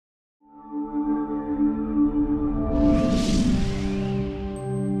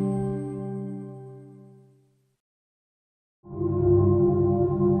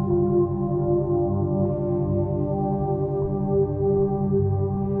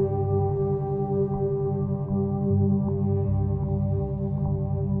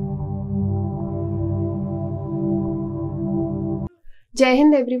Jai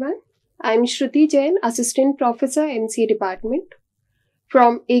Hind everyone. I am Shruti Jain, Assistant Professor MCA Department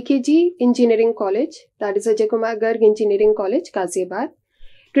from AKGEC Engineering College, that is Ajay Kumar Garg Engineering College, Ghaziabad.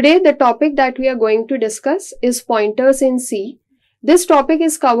 Today the topic that we are going to discuss is pointers in C. This topic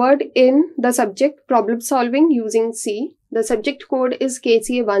is covered in the subject Problem Solving Using C. The subject code is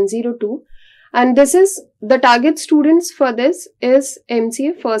KCA 102 and this is the target students for this is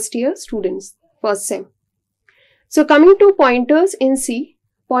MCA first year students, first sem. So coming to pointers in C,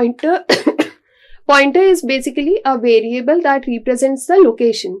 pointer is basically a variable that represents the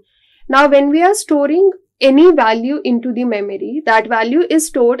location. Now when we are storing any value into the memory, that value is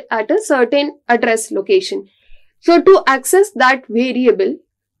stored at a certain address location. So to access that variable,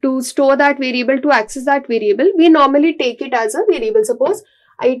 to store that variable, to access that variable, we normally take it as a variable. Suppose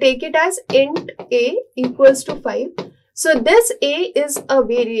I take it as int a equals to 5. So this a is a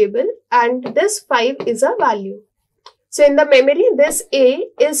variable and this 5 is a value. So in the memory, this a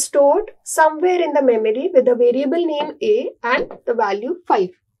is stored somewhere in the memory with the variable name a and the value 5.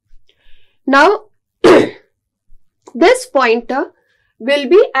 Now, this pointer will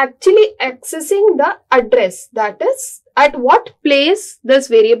be actually accessing the address, that is at what place this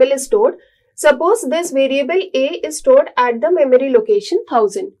variable is stored. Suppose this variable a is stored at the memory location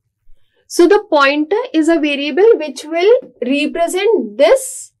 1000. So the pointer is a variable which will represent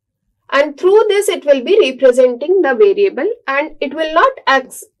this, and through this it will be representing the variable and it will not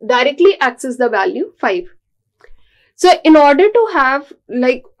directly access the value 5. So in order to have,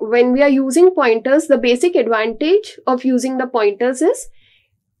 like when we are using pointers, the basic advantage of using the pointers is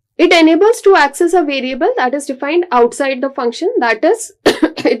it enables to access a variable that is defined outside the function, that is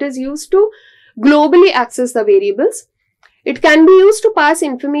it is used to globally access the variables. It can be used to pass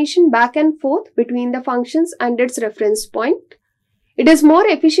information back and forth between the functions and its reference point. It is more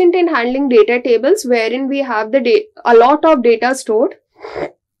efficient in handling data tables wherein we have a lot of data stored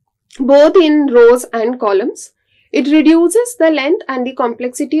both in rows and columns. It reduces the length and the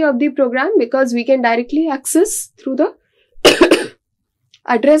complexity of the program because we can directly access through the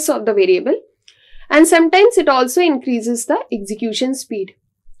address of the variable, and sometimes it also increases the execution speed.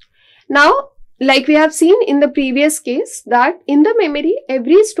 Now, like we have seen in the previous case, that in the memory,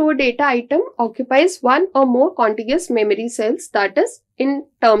 every stored data item occupies one or more contiguous memory cells, that is in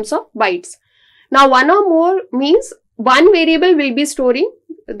terms of bytes. Now, one or more means one variable will be storing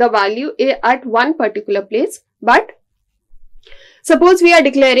the value at one particular place, but suppose we are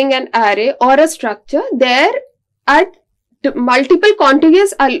declaring an array or a structure, there at multiple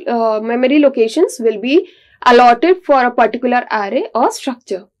contiguous memory locations will be allotted for a particular array or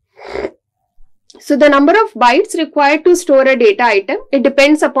structure. So the number of bytes required to store a data item, it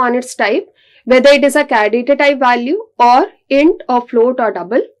depends upon its type, whether it is a char data type value or int or float or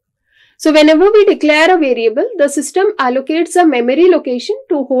double. So whenever we declare a variable, the system allocates a memory location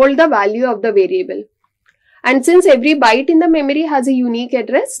to hold the value of the variable. And since every byte in the memory has a unique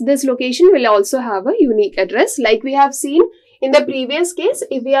address, this location will also have a unique address. Like we have seen in the previous case,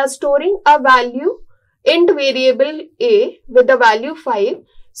 if we are storing a value int variable a with the value 5,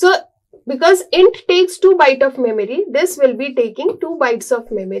 so because int takes 2 bytes of memory, this will be taking 2 bytes of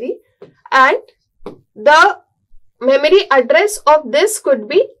memory, and the memory address of this could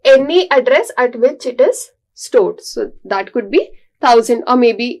be any address at which it is stored. So that could be 1000 or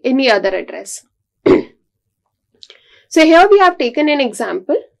maybe any other address. So here we have taken an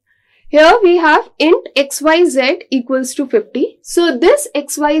example. Here we have int xyz equals to 50. So this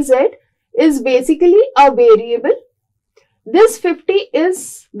xyz is basically a variable. This 50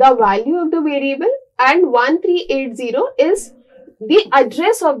 is the value of the variable and 1380 is the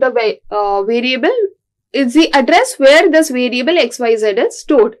address of the variable, is the address where this variable xyz is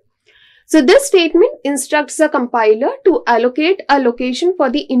stored. So this statement instructs the compiler to allocate a location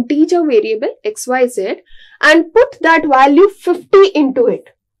for the integer variable xyz and put that value 50 into it.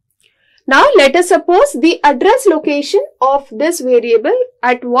 Now let us suppose the address location of this variable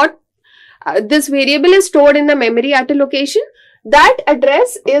at what this variable is stored in the memory at a location, that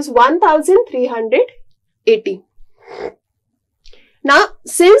address is 1380. Now,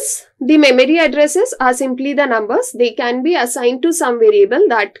 since the memory addresses are simply the numbers, they can be assigned to some variable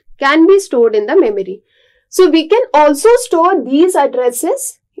that can be stored in the memory. So we can also store these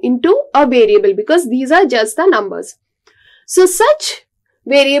addresses into a variable because these are just the numbers. So such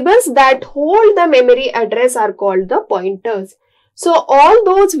variables that hold the memory address are called the pointers. So all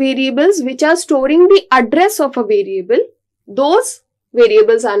those variables which are storing the address of a variable, those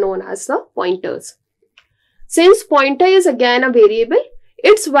variables are known as the pointers. Since pointer is again a variable,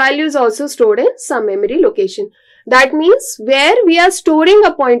 its value is also stored in some memory location. That means where we are storing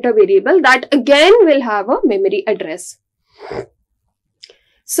a pointer variable, that again will have a memory address.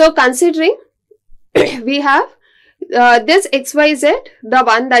 So considering we have this XYZ, the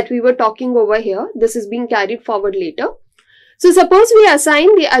one that we were talking over here, this is being carried forward later. So suppose we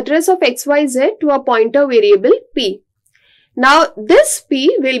assign the address of XYZ to a pointer variable P. Now this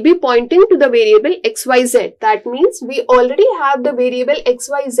P will be pointing to the variable XYZ. That means we already have the variable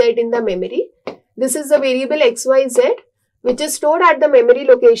XYZ in the memory. This is the variable XYZ which is stored at the memory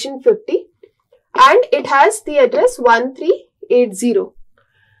location 50 and it has the address 1380.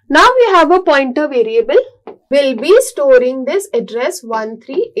 Now we have a pointer variable. We'll be storing this address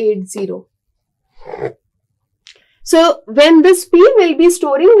 1380. So when this P will be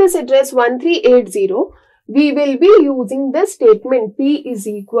storing this address 1380, we will be using the statement P is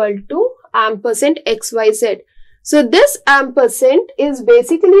equal to %XYZ. So this ampersand is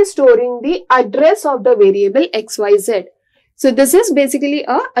basically storing the address of the variable XYZ. So this is basically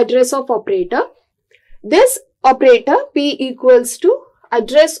a address of operator. This operator P equals to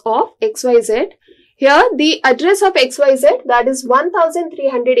address of XYZ. Here the address of XYZ, that is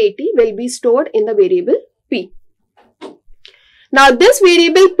 1380, will be stored in the variable P. Now this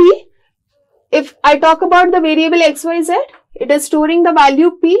variable P, if I talk about the variable XYZ, it is storing the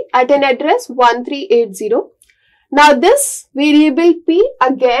value P at an address 1380. Now this variable P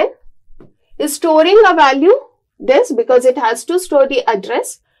again is storing a value this because it has to store the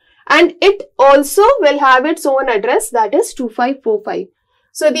address and it also will have its own address, that is 2545.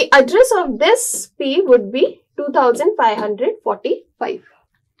 So the address of this P would be 2545.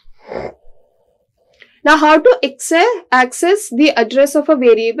 Now how to access the address of a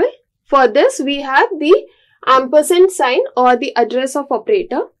variable? For this we have the ampersand sign or the address of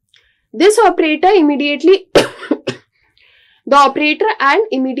operator. This operator immediately the operator and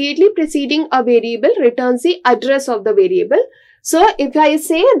immediately preceding a variable returns the address of the variable. So if I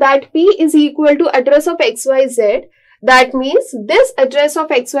say that P is equal to address of XYZ, that means this address of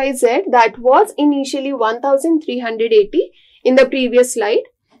XYZ that was initially 1380 in the previous slide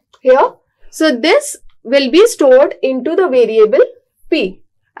here. So this will be stored into the variable P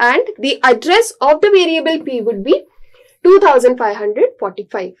and the address of the variable P would be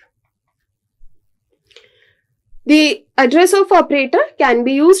 2545. The address of operator can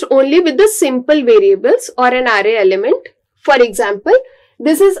be used only with the simple variables or an array element. For example,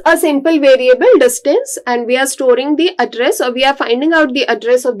 this is a simple variable distance and we are storing the address or we are finding out the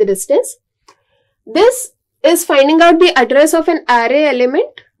address of the distance. This is finding out the address of an array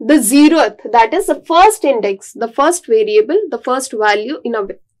element, the 0th, that is the first index, the first variable, the first value in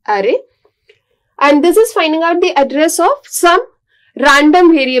an array. And this is finding out the address of some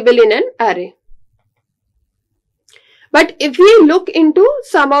random variable in an array. But if we look into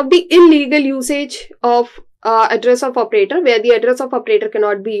some of the illegal usage of address of operator, where the address of operator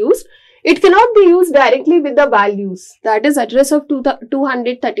cannot be used, it cannot be used directly with the values. That is address of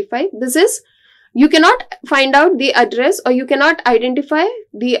 235. This is, you cannot find out the address or you cannot identify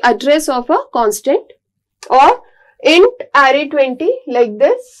the address of a constant or int array 20 like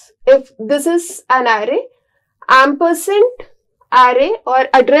this. If this is an array, ampersand array or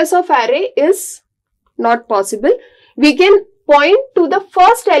address of array is not possible. We can point to the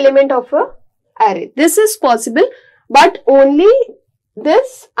first element of a array. This is possible, but only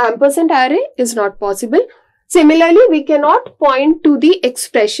this ampersand array is not possible. Similarly, we cannot point to the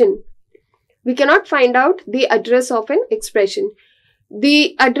expression. We cannot find out the address of an expression.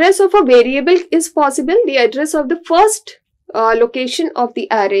 The address of a variable is possible. The address of the first location of the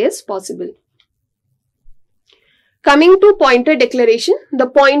array is possible. Coming to pointer declaration, the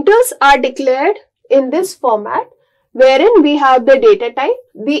pointers are declared in this format, wherein we have the data type,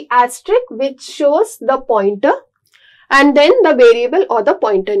 the asterisk which shows the pointer, and then the variable or the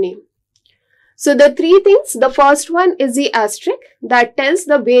pointer name. So the three things, the first one is the asterisk that tells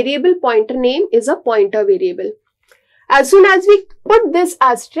the variable pointer name is a pointer variable. As soon as we put this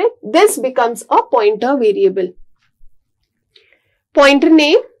asterisk, this becomes a pointer variable. Pointer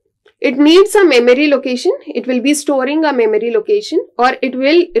name, it needs a memory location. It will be storing a memory location or it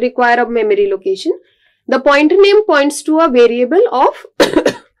will require a memory location. The pointer name points to a variable of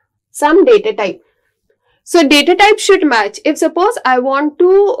some data type. So data type should match. If suppose I want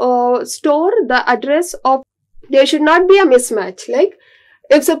to store the address of, there should not be a mismatch. Like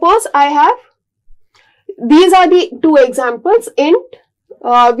if suppose I have, these are the two examples. Int,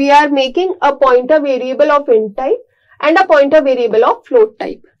 we are making a pointer variable of int type and a pointer variable of float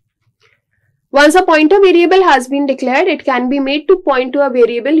type. Once a pointer variable has been declared, it can be made to point to a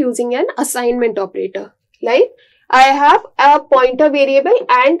variable using an assignment operator. Like I have a pointer variable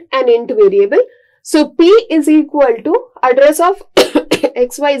and an int variable. So P is equal to address of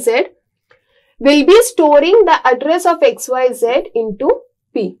XYZ will be storing the address of XYZ into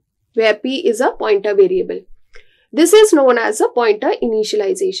P, where P is a pointer variable. This is known as a pointer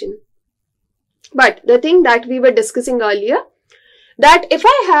initialization. But the thing that we were discussing earlier, that if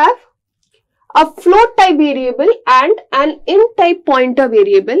I have a float type variable and an int type pointer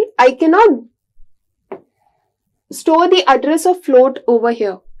variable, I cannot store the address of float over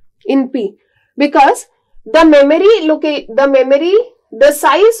here in P, because the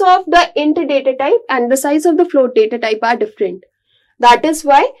size of the int data type and the size of the float data type are different. That is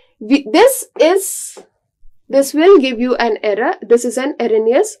why this will give you an error. This is an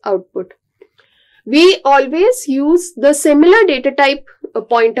erroneous output. We always use the similar data type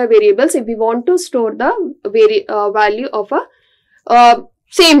pointer variables if we want to store the value of a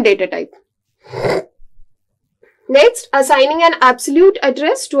same data type. Next, assigning an absolute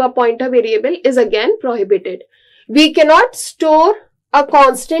address to a pointer variable is again prohibited. We cannot store a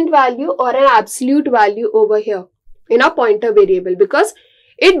constant value or an absolute value over here in a pointer variable, because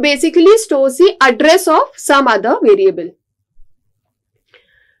it basically stores the address of some other variable.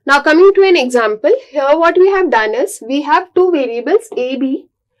 Now coming to an example, here what we have done is, we have two variables A, B,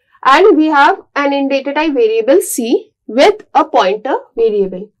 and we have an int data type variable C with a pointer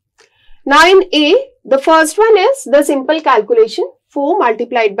variable. Now in A, the first one is the simple calculation, 4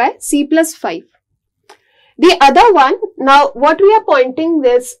 multiplied by C plus 5. The other one, now what we are pointing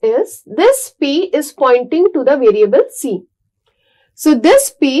this is, this P is pointing to the variable C. So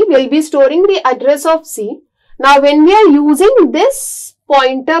this P will be storing the address of C. Now when we are using this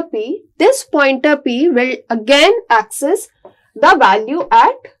pointer P will again access the value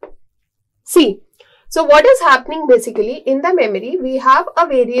at C. So what is happening basically, in the memory we have a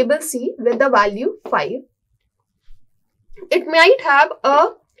variable C with the value 5. It might have a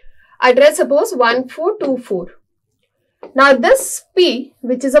address, suppose 1424. Now this P,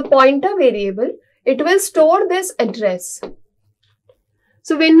 which is a pointer variable, it will store this address.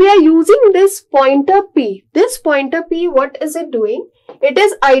 So when we are using this pointer P, what is it doing? It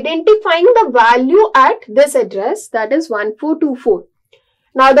is identifying the value at this address, that is 1424.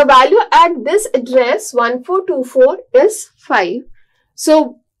 Now the value at this address 1424 is 5.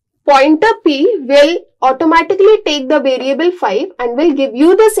 So pointer P will automatically take the variable 5 and will give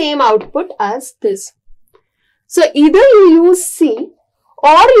you the same output as this. So either you use C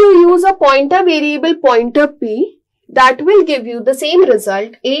or you use a pointer variable pointer P, that will give you the same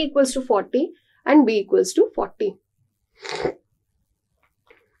result, A equals to 40 and B equals to 40.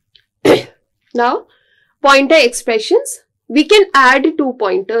 Now pointer expressions, we can add two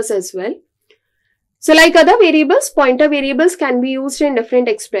pointers as well. So like other variables, pointer variables can be used in different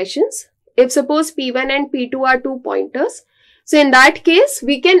expressions. If suppose P1 and P2 are two pointers, so in that case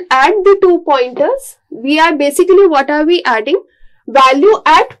we can add the two pointers. We are basically, what are we adding? Value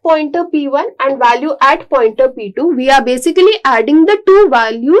at pointer P1 and value at pointer P2. We are basically adding the two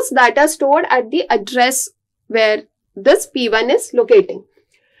values that are stored at the address where this P1 is locating,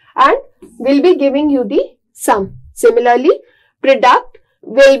 and we'll be giving you the sum. Similarly, product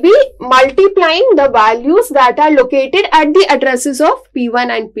will be multiplying the values that are located at the addresses of P1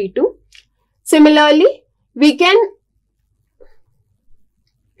 and P2. Similarly, we can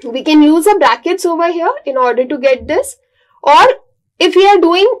use a brackets over here in order to get this, or if we are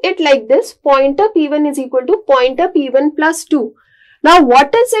doing it like this, pointer P1 is equal to pointer P1 plus 2. Now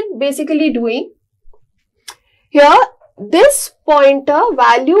what is it basically doing? Here this pointer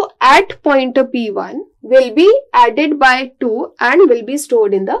value at pointer P1 will be added by 2 and will be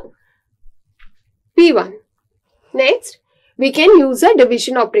stored in the P1. Next, we can use a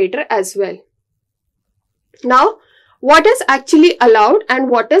division operator as well. Now, what is actually allowed and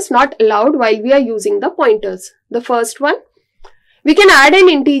what is not allowed while we are using the pointers? The first one, we can add an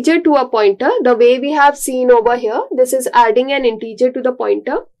integer to a pointer the way we have seen over here. This is adding an integer to the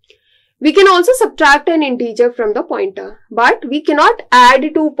pointer. We can also subtract an integer from the pointer, but we cannot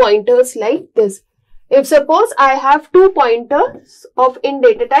add two pointers like this. If suppose I have two pointers of int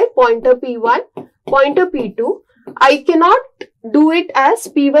data type, pointer P1, pointer P2, I cannot do it as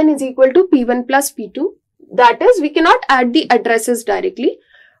P1 is equal to P1 plus P2. That is, we cannot add the addresses directly,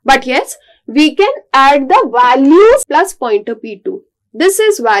 but yes, we can add the values plus pointer P2. This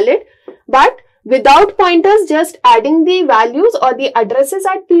is valid, but without pointers, just adding the values or the addresses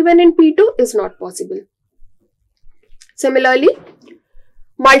at P1 and P2 is not possible. Similarly,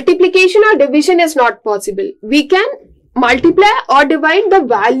 multiplication or division is not possible. We can multiply or divide the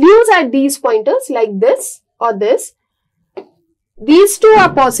values at these pointers like this or this. These two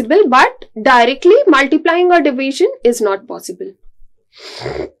are possible, but directly multiplying or division is not possible.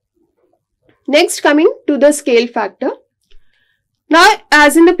 Next, coming to the scale factor. Now,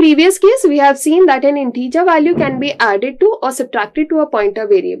 as in the previous case, we have seen that an integer value can be added to or subtracted to a pointer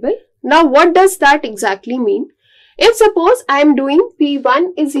variable. Now, what does that exactly mean? If suppose I am doing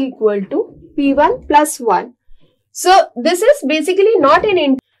P1 is equal to P1 plus 1. So, this is basically not an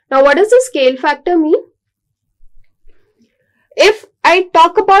integer. Now, what does the scale factor mean? If I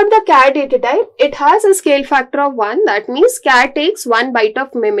talk about the char data type, it has a scale factor of 1. That means char takes 1 byte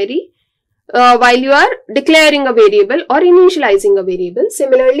of memory while you are declaring a variable or initializing a variable.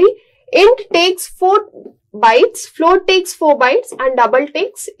 Similarly, int takes 4 bytes, float takes 4 bytes and double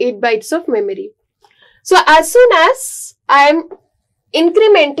takes 8 bytes of memory. So, as soon as I am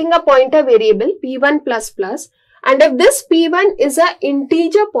incrementing a pointer variable P1 plus plus, and if this P1 is an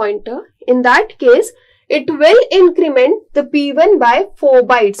integer pointer, in that case, it will increment the P1 by 4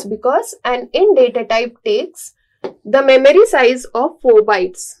 bytes because an int data type takes the memory size of 4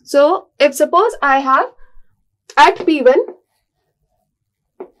 bytes. So, if suppose I have at P1,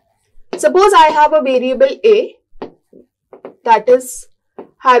 suppose I have a variable A that is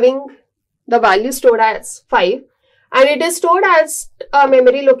having the value stored as 5 and it is stored as a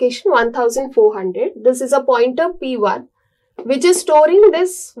memory location 1400. This is a pointer P1 which is storing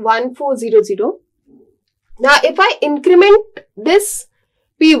this 1400. Now, if I increment this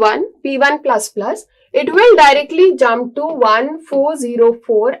P1 plus plus, it will directly jump to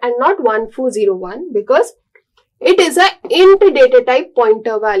 1404 and not 1401 because it is an int data type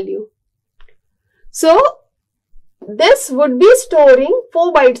pointer value. So, this would be storing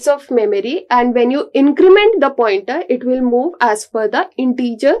 4 bytes of memory, and when you increment the pointer, it will move as per the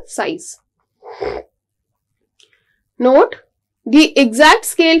integer size. Note, the exact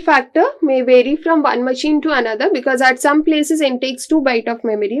scale factor may vary from one machine to another because at some places int takes 2 bytes of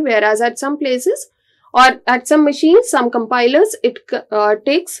memory, whereas at some places or at some machines, some compilers, it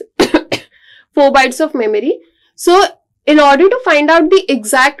takes 4 bytes of memory. So, in order to find out the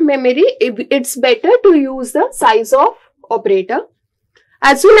exact memory, it's better to use the size of operator.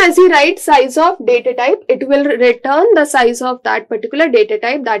 As soon as you write size of data type, it will return the size of that particular data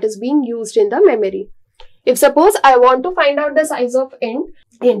type that is being used in the memory. If suppose I want to find out the size of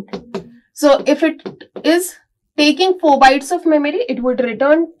int. So, if it is taking 4 bytes of memory, it would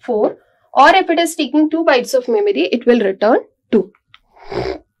return 4. Or if it is taking 2 bytes of memory, it will return 2.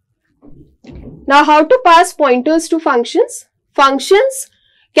 Now, how to pass pointers to functions? Functions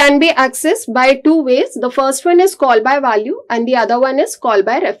can be accessed by 2 ways. The first one is call by value and the other one is call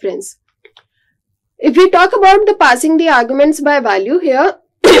by reference. If we talk about the passing the arguments by value, here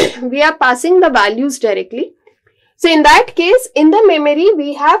we are passing the values directly. So, in that case, in the memory,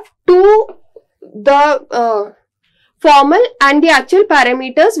 we have the formal and the actual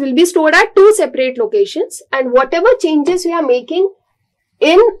parameters will be stored at 2 separate locations, and whatever changes we are making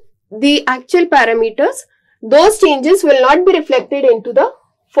in the actual parameters, those changes will not be reflected into the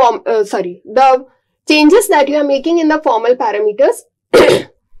the changes that you are making in the formal parameters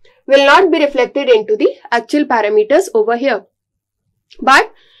will not be reflected into the actual parameters over here.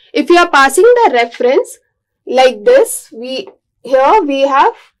 But if you are passing the reference like this, we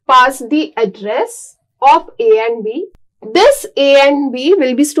have passed the address of A and B. This A and B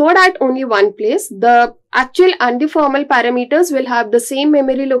will be stored at only one place. The actual and the formal parameters will have the same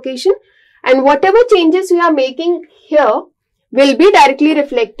memory location, and whatever changes we are making here will be directly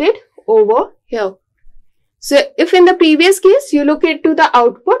reflected over here. So, if in the previous case you look into the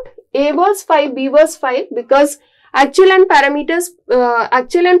output, A was 5, B was 5 because actual and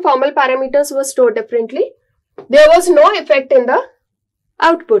formal parameters were stored differently. There was no effect in the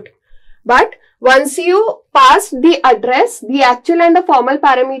output. But once you passed the address, the actual and the formal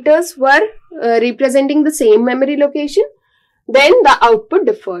parameters were representing the same memory location, then the output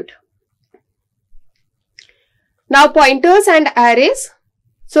differed. Now, pointers and arrays.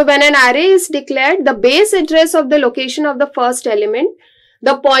 So, when an array is declared, the base address of the location of the first element,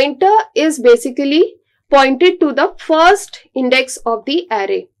 the pointer is basically pointed to the first index of the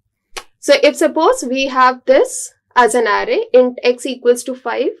array. So, if suppose we have this as an array, int x equals to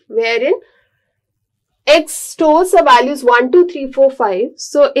 5, wherein x stores the values 1, 2, 3, 4, 5.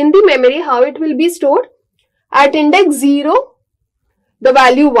 So, in the memory, how it will be stored? At index 0, the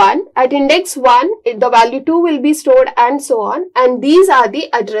value 1. At index 1, the value 2 will be stored and so on. And these are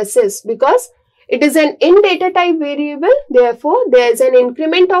the addresses because it is an int data type variable. Therefore, there is an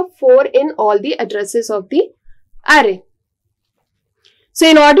increment of 4 in all the addresses of the array. So,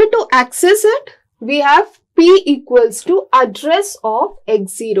 in order to access it, we have P equals to address of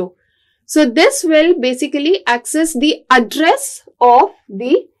x0. So, this will basically access the address of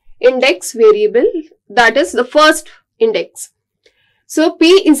the index variable, that is the first index. So P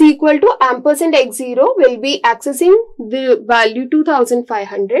is equal to ampersand x0 will be accessing the value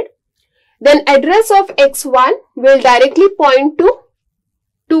 2500. Then address of x1 will directly point to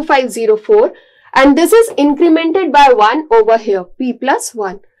 2504 and this is incremented by 1 over here, P plus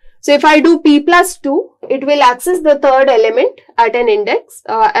 1. So if I do P plus 2, it will access the third element at an index,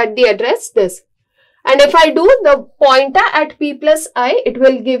 at the address this. And if I do the pointer at P plus I, it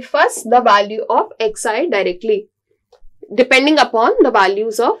will give us the value of xi directly, depending upon the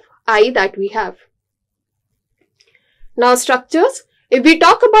values of I that we have. Now structures. If we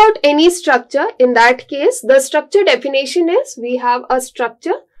talk about any structure, in that case, the structure definition is we have a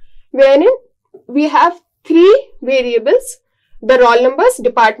structure wherein we have three variables, the roll numbers,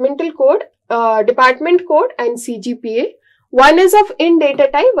 department code and CGPA. One is of int data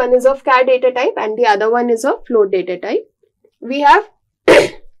type, one is of char data type and the other one is of float data type. We have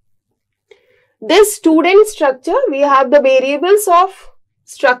this student structure, we have the variables of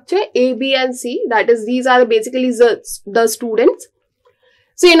structure A, B and C, that is these are basically the students.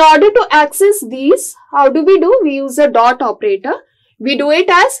 So in order to access these, how do? We use a dot operator. We do it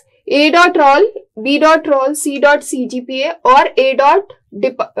as A.roll, B.roll, C.cgpa or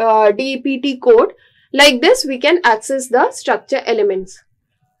A.dept code. Like this, we can access the structure elements.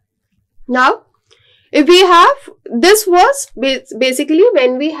 Now, if we have, this was basically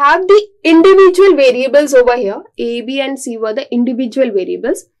when we have the individual variables over here, A, B and C were the individual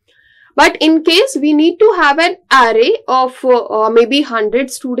variables. But in case we need to have an array of maybe 100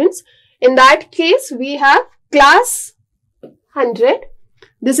 students, in that case we have class 100.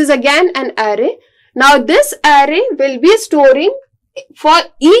 This is again an array. Now this array will be storing for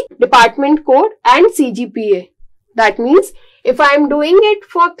each department code and CGPA. That means if I am doing it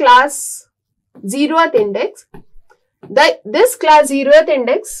for class 0th index, this class 0th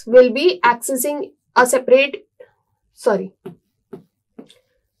index will be accessing a separate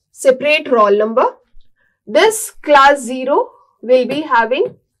roll number. This class 0 will be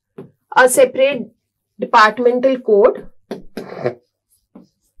having a separate departmental code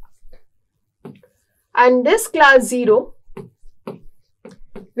and this class 0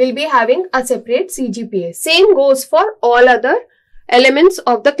 will be having a separate CGPA. Same goes for all other elements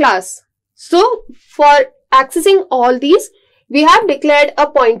of the class. So for accessing all these, we have declared a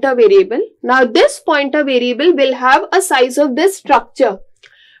pointer variable. Now this pointer variable will have a size of this structure,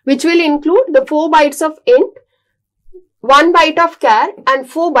 which will include the 4 bytes of int, 1 byte of char and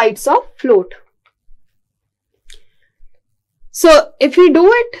 4 bytes of float. So if we do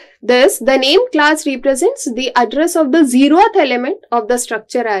it this, the name class represents the address of the 0th element of the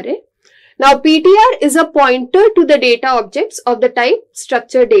structure array. Now PTR is a pointer to the data objects of the type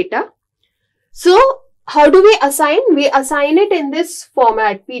structure data. So how do we assign? We assign it in this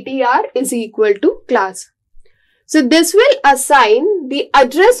format, PTR is equal to class. So this will assign the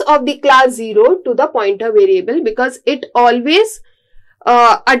address of the class 0 to the pointer variable because it always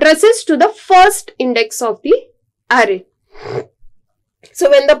addresses to the first index of the array. So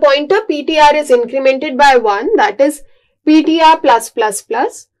when the pointer PTR is incremented by 1, that is PTR plus plus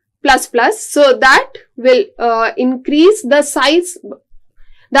plus plus plus. So that will increase the size,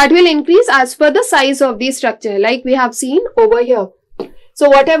 that will increase as per the size of the structure, like we have seen over here. So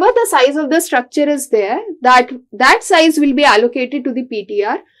whatever the size of the structure is there, that size will be allocated to the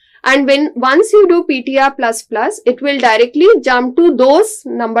PTR, and once you do PTR plus plus, it will directly jump to those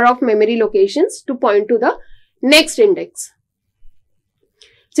number of memory locations to point to the next index.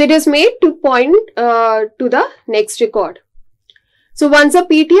 So it is made to point to the next record. So once a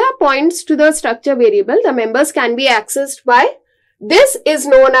PTR points to the structure variable, the members can be accessed by, this is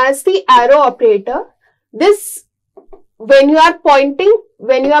known as the arrow operator. This, when you are pointing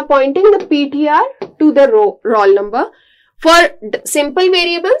the PTR to the roll number. For simple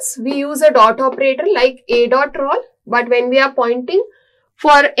variables, we use a dot operator like A.roll, but when we are pointing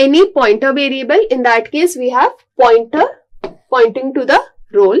for any pointer variable, in that case we have pointer pointing to the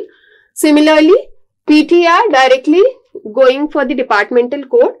roll. Similarly, PTR directly going for the departmental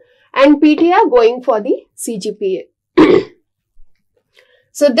code and PTR going for the CGPA.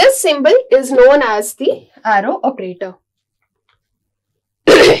 So this symbol is known as the arrow operator.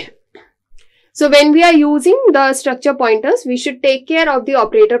 So when we are using the structure pointers, we should take care of the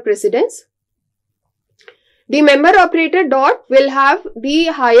operator precedence. The member operator dot will have the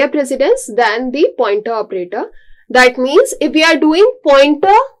higher precedence than the pointer operator. That means if we are doing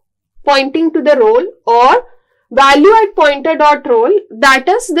pointer pointing to the roll or value at pointer dot roll, that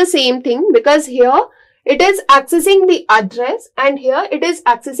is the same thing, because here it is accessing the address and here it is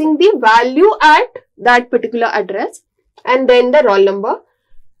accessing the value at that particular address and then the roll number.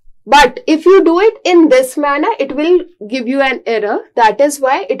 But if you do it in this manner, it will give you an error. That is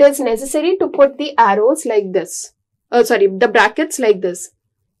why it is necessary to put the arrows like this. The brackets like this.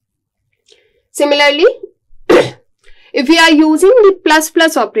 Similarly, if we are using the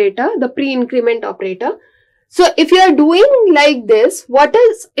plus operator, the pre-increment operator, so if you are doing like this, what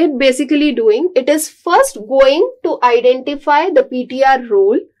is it basically doing? It is first going to identify the PTR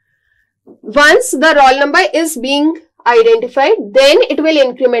role. Once the roll number is being identified, then it will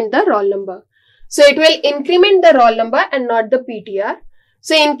increment the roll number. So it will increment the roll number and not the PTR.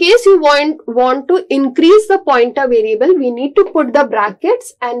 So in case you want to increase the pointer variable, we need to put the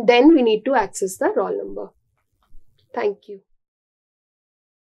brackets and then we need to access the roll number. Thank you.